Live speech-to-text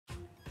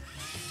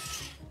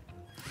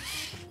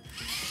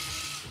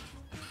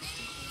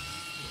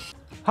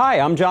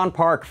Hi, I'm John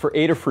Park for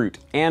Adafruit,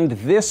 and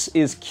this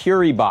is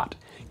CurieBot.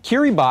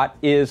 CurieBot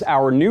is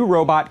our new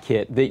robot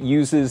kit that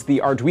uses the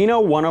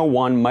Arduino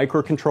 101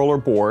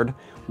 microcontroller board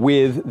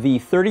with the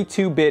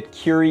 32-bit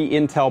Curie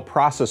Intel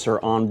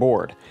processor on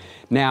board.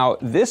 Now,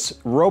 this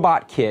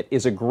robot kit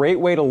is a great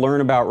way to learn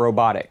about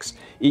robotics.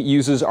 It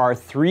uses our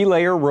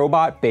 3-layer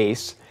robot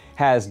base,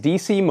 has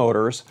DC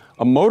motors,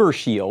 a motor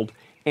shield,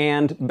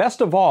 and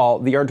best of all,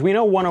 the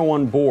Arduino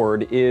 101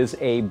 board is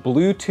a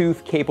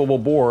Bluetooth capable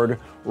board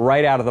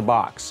right out of the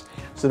box.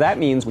 So that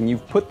means when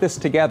you've put this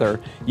together,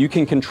 you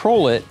can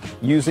control it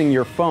using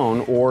your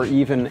phone or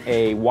even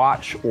a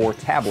watch or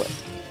tablet.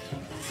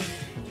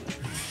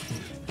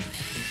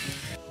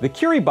 The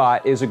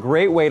CurieBot is a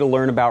great way to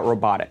learn about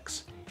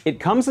robotics.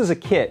 It comes as a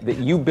kit that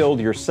you build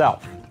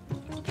yourself.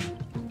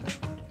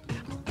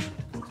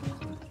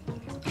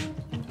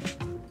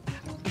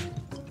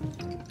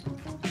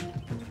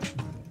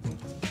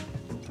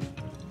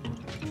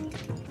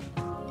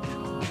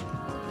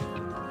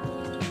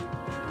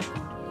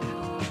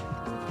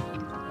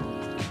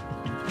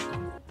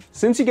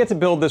 Since you get to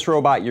build this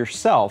robot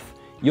yourself,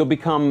 you'll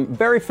become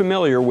very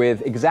familiar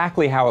with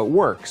exactly how it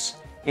works,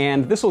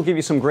 and this will give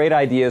you some great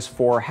ideas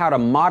for how to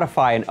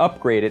modify and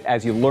upgrade it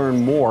as you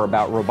learn more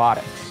about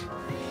robotics.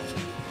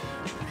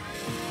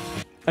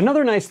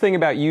 Another nice thing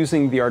about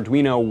using the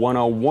Arduino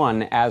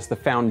 101 as the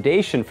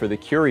foundation for the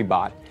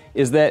CurieBot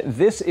is that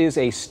this is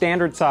a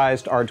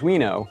standard-sized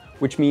Arduino,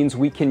 which means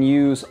we can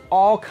use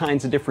all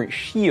kinds of different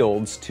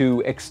shields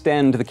to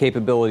extend the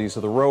capabilities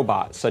of the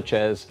robot, such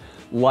as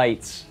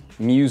lights,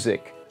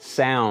 music,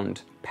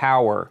 sound,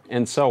 power,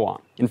 and so on.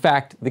 In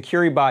fact, the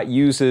CurieBot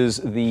uses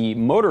the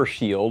motor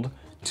shield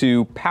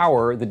to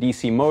power the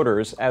DC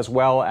motors as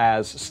well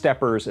as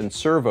steppers and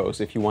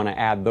servos if you want to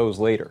add those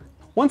later.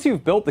 Once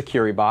you've built the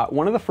CurieBot,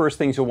 one of the first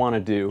things you'll want to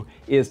do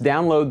is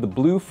download the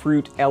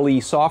Bluefruit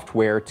LE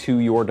software to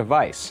your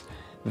device.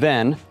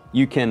 Then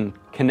you can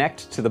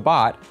connect to the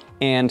bot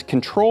and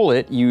control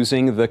it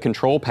using the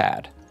control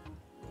pad.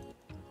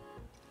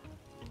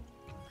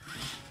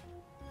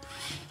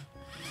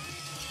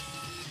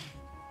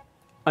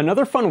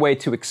 Another fun way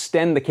to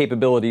extend the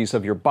capabilities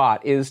of your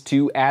bot is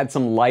to add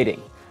some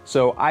lighting.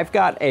 So I've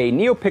got a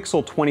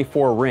NeoPixel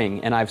 24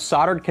 ring and I've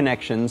soldered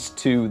connections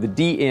to the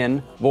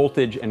D-in,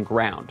 voltage, and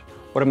ground.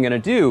 What I'm going to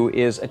do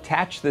is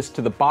attach this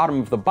to the bottom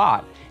of the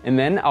bot, and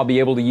then I'll be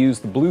able to use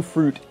the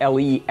Bluefruit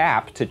LE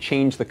app to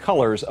change the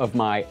colors of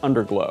my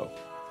underglow.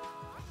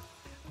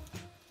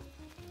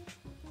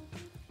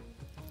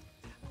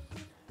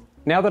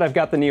 Now that I've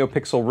got the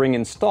NeoPixel ring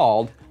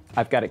installed,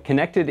 I've got it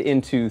connected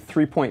into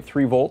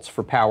 3.3 volts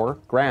for power,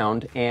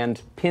 ground,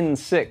 and pin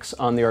 6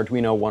 on the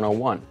Arduino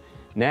 101.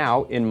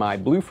 Now, in my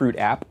Bluefruit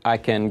app, I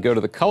can go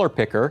to the color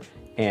picker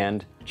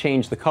and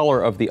change the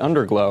color of the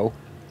underglow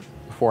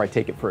before I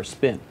take it for a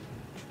spin.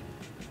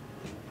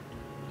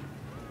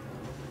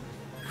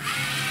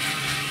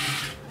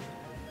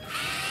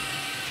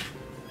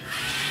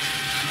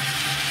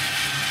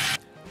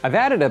 I've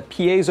added a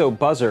piezo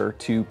buzzer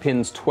to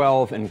pins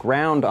 12 and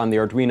ground on the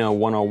Arduino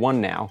 101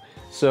 now.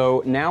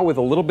 So now with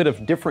a little bit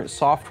of different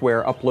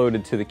software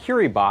uploaded to the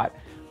CurieBot,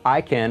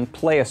 I can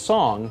play a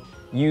song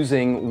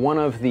using one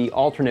of the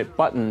alternate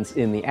buttons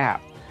in the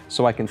app.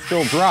 So I can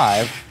still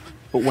drive,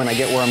 but when I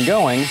get where I'm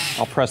going,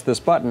 I'll press this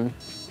button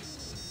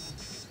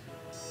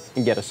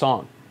and get a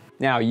song.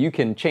 Now you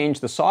can change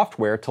the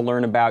software to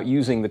learn about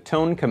using the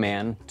tone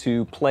command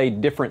to play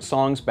different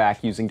songs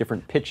back using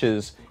different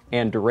pitches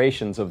and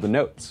durations of the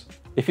notes.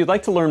 If you'd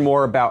like to learn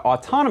more about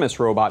autonomous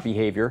robot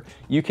behavior,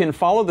 you can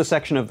follow the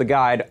section of the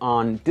guide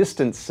on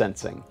distance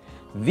sensing.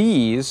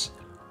 These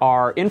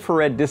are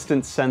infrared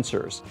distance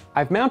sensors.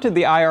 I've mounted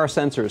the IR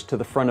sensors to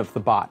the front of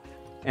the bot.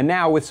 And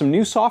now with some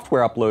new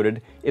software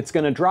uploaded, it's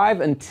going to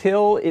drive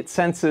until it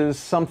senses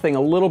something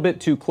a little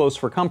bit too close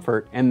for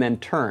comfort and then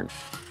turn.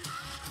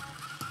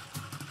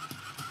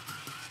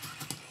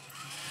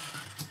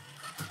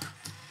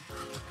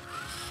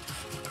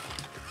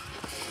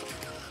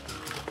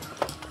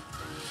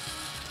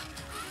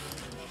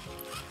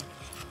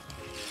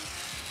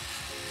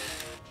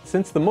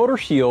 Since the motor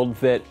shield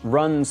that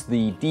runs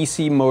the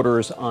DC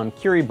motors on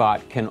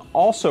CurieBot can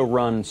also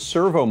run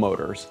servo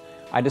motors,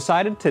 I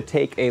decided to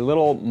take a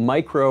little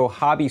micro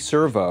hobby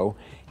servo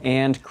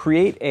and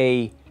create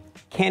a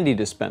candy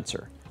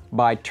dispenser.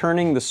 By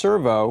turning the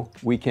servo,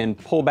 we can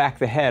pull back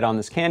the head on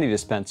this candy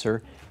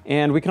dispenser,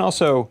 and we can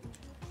also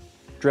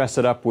dress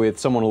it up with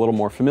someone a little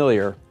more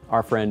familiar,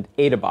 our friend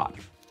Adabot.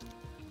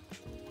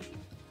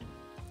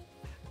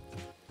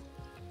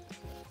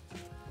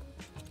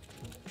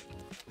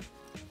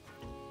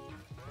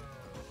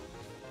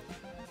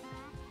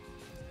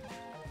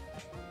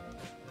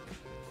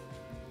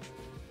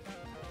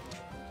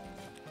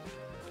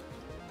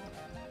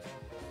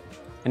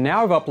 And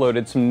now I've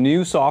uploaded some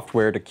new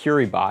software to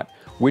CurieBot,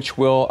 which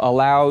will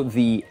allow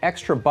the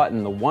extra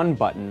button, the one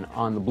button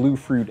on the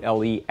Bluefruit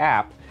LE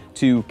app,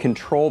 to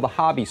control the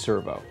hobby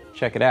servo.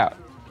 Check it out.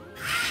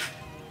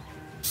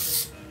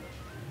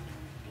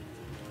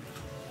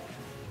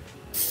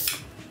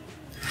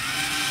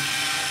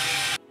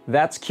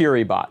 That's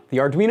CurieBot, the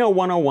Arduino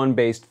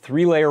 101-based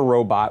 3-layer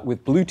robot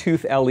with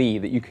Bluetooth LE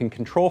that you can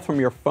control from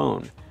your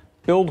phone.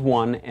 Build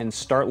one and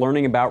start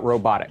learning about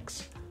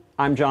robotics.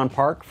 I'm John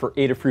Park for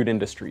Adafruit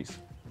Industries.